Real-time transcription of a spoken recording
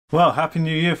Well, Happy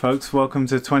New Year, folks. Welcome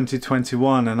to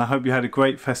 2021, and I hope you had a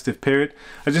great festive period.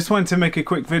 I just wanted to make a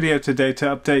quick video today to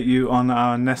update you on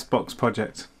our nest box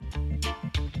project.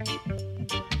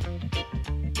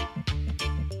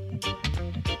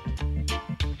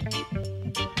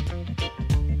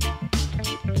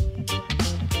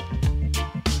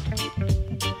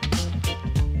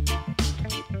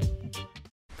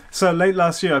 So late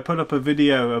last year I put up a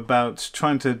video about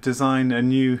trying to design a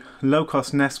new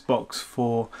low-cost nest box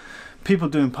for people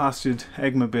doing pastured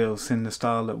eggmobiles in the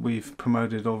style that we've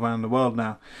promoted all around the world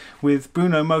now, with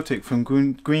Bruno Motic from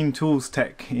Green Tools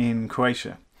Tech in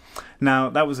Croatia. Now,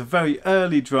 that was a very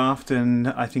early draft, and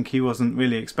I think he wasn't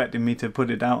really expecting me to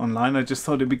put it out online. I just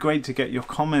thought it'd be great to get your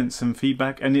comments and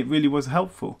feedback, and it really was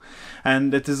helpful.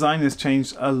 And the design has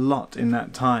changed a lot in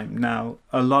that time. Now,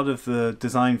 a lot of the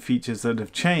design features that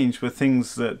have changed were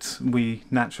things that we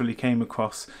naturally came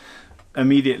across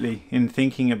immediately in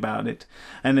thinking about it,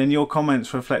 and then your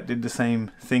comments reflected the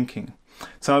same thinking.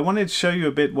 So I wanted to show you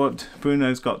a bit what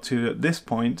Bruno's got to at this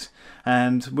point,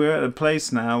 and we're at a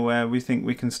place now where we think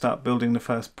we can start building the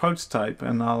first prototype,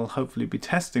 and I'll hopefully be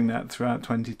testing that throughout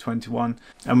 2021,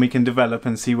 and we can develop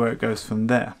and see where it goes from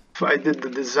there. I did the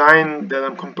design that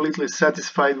I'm completely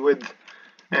satisfied with,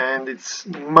 and it's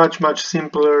much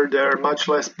simpler, there are much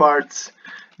less parts,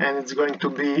 and it's going to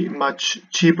be much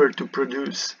cheaper to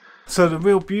produce. So the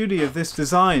real beauty of this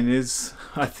design is,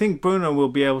 I think Bruno will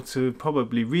be able to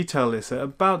probably retail this at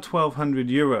about 1,200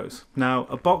 euros. Now,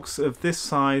 a box of this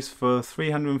size for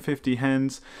 350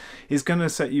 hens is going to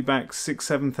set you back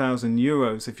 6,000–7,000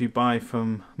 euros if you buy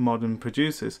from modern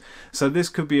producers. So this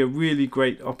could be a really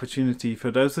great opportunity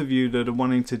for those of you that are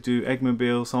wanting to do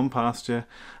eggmobiles on pasture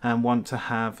and want to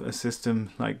have a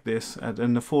system like this at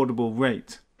an affordable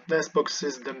rate. Nest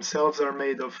boxes themselves are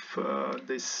made of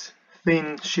this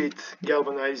thin sheet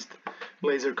galvanized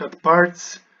laser cut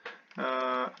parts,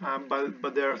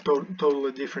 but they are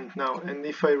totally different now. And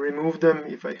if I remove them,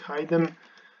 if I hide them,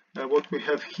 what we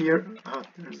have here,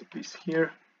 there's a piece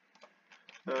here,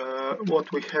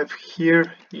 what we have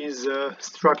here is a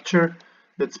structure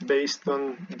that's based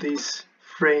on these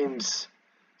frames.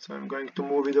 So I'm going to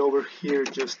move it over here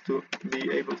just to be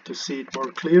able to see it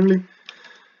more clearly.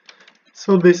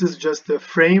 So this is just a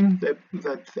frame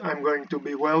that I'm going to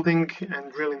be welding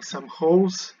and drilling some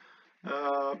holes,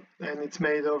 and it's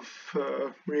made of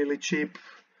really cheap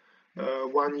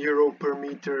 €1 per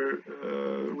meter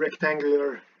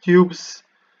rectangular tubes,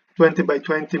 20 by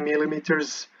 20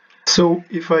 millimeters. So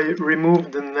if I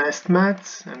remove the nest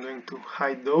mats, I'm going to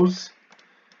hide those.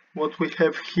 What we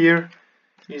have here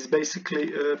is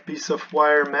basically a piece of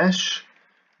wire mesh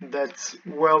that's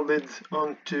welded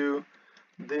onto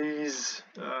these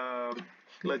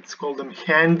let's call them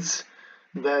hands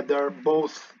that are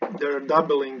they're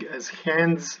doubling as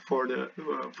hands for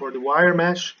the wire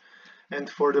mesh and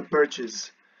for the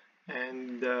perches.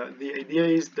 And the idea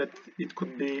is that it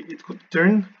could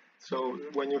turn. So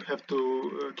when you have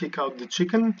to kick out the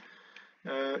chicken,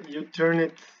 you turn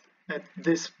it at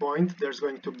this point. There's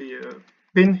going to be a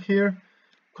pin here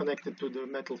connected to the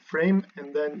metal frame,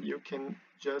 and then you can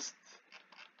just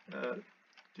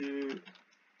do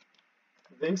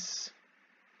this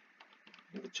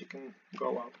and the chicken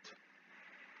go out.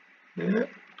 Yeah.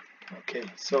 Okay,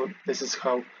 so this is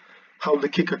how the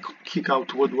kick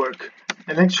out would work.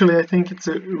 And actually I think it's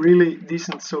a really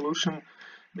decent solution,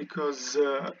 because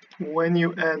when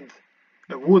you add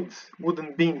a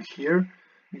wooden beam here,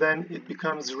 then it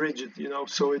becomes rigid, you know,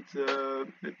 so it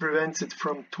prevents it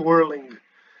from twirling.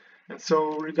 And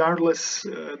so regardless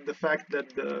the fact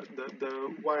that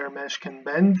the wire mesh can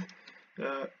bend,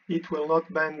 it will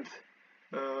not bend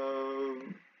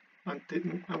until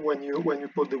when you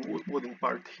put the wooden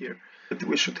part here.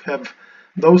 We should have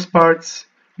those parts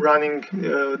running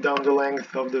down the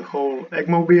length of the whole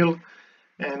eggmobile,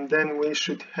 and then we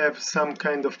should have some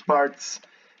kind of parts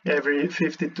every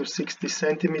 50 to 60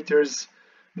 centimeters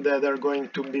that are going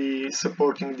to be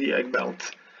supporting the egg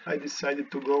belt. I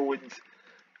decided to go with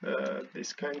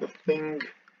this kind of thing,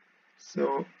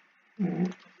 so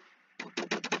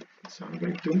I'm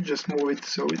going to just move it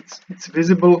so it's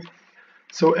visible.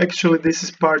 So actually this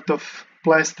is part of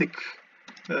plastic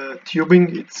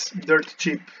tubing. It's dirt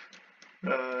cheap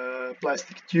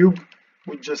plastic tube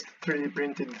with just 3D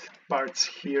printed parts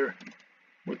here,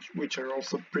 which are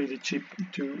also pretty cheap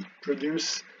to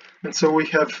produce. And so we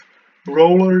have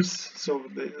rollers, so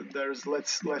there's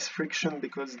less friction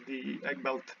because the egg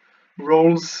belt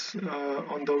rolls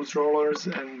on those rollers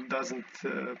and doesn't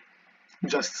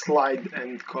just slide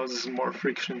and causes more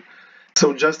friction.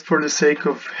 So just for the sake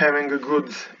of having a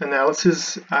good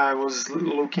analysis, I was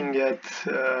looking at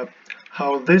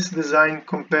how this design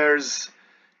compares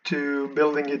to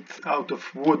building it out of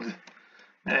wood.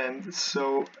 And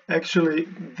so actually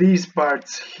these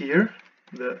parts here,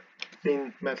 the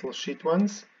thin metal sheet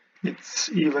ones, it's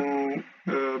even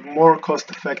more cost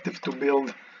effective to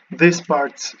build these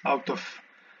parts out of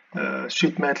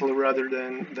sheet metal rather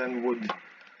than wood.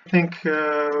 I think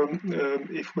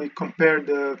if we compare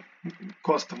the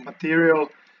cost of material,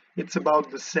 it's about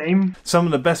the same. Some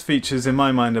of the best features in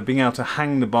my mind are being able to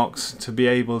hang the box to be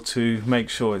able to make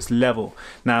sure it's level.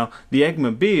 Now the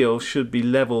Eggmobile should be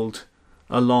leveled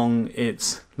along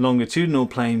its longitudinal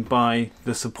plane by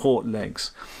the support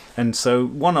legs. And so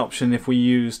one option, if we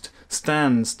used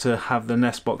stands to have the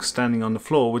nest box standing on the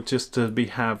floor, would just to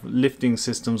have lifting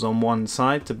systems on one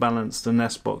side to balance the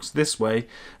nest box this way,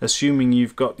 assuming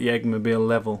you've got the Eggmobile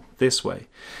level this way.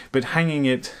 But hanging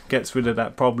it gets rid of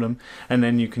that problem, and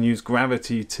then you can use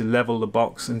gravity to level the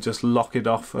box and just lock it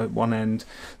off at one end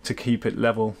to keep it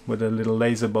level with a little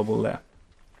laser bubble there.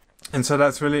 And so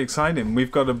that's really exciting.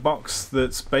 We've got a box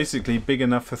that's basically big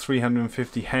enough for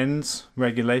 350 hens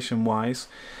regulation wise,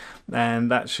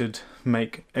 and that should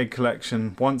make egg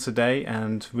collection once a day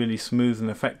and really smooth and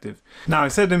effective. Now I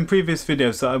said in previous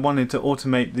videos that I wanted to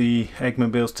automate the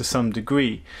Eggmobiles to some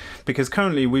degree, because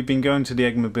currently we've been going to the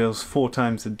Eggmobiles 4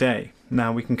 times a day.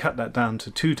 Now we can cut that down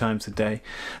to 2 times a day,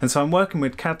 and so I'm working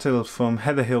with Catil from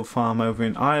Ridgedale Farm over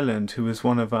in Ireland, who was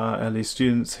one of our early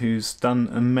students who's done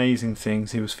amazing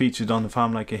things. He was featured on the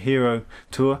Farm Like a Hero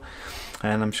tour,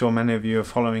 and I'm sure many of you are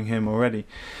following him already.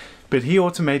 But he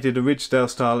automated a Ridgedale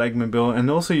style Eggmobile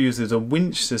and also uses a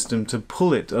winch system to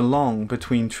pull it along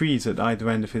between trees at either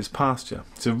end of his pasture.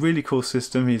 It's a really cool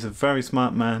system. He's a very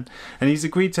smart man, and he's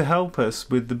agreed to help us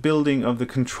with the building of the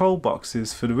control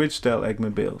boxes for the Ridgedale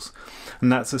Eggmobiles. And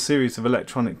that's a series of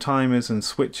electronic timers and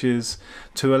switches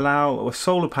to allow a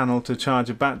solar panel to charge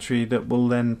a battery that will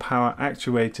then power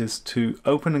actuators to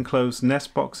open and close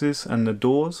nest boxes and the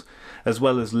doors, as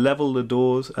well as level the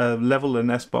doors, level the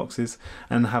nest boxes,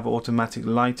 and have automatic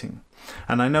lighting.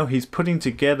 And I know he's putting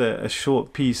together a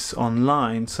short piece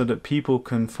online so that people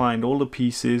can find all the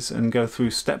pieces and go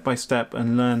through step by step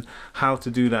and learn how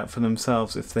to do that for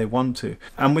themselves if they want to.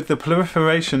 And with the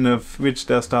proliferation of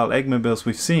Ridgedale style Eggmobiles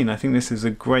we've seen, I think this is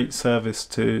a great service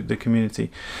to the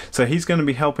community. So he's going to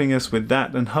be helping us with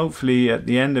that, and hopefully at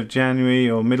the end of January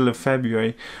or middle of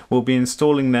February we'll be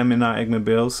installing them in our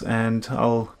Eggmobiles, and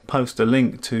I'll post a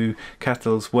link to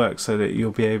Catil's work so that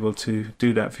you'll be able to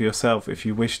do that for yourself if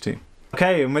you wish to.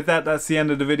 Okay, and with that, that's the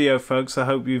end of the video, folks. I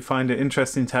hope you find it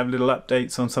interesting to have little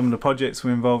updates on some of the projects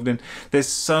we're involved in. There's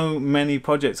so many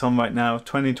projects on right now.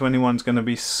 2021 is going to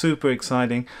be super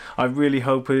exciting. I really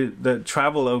hope that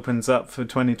travel opens up for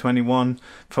 2021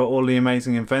 for all the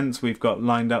amazing events we've got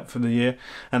lined up for the year,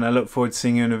 and I look forward to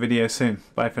seeing you in a video soon.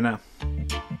 Bye for now.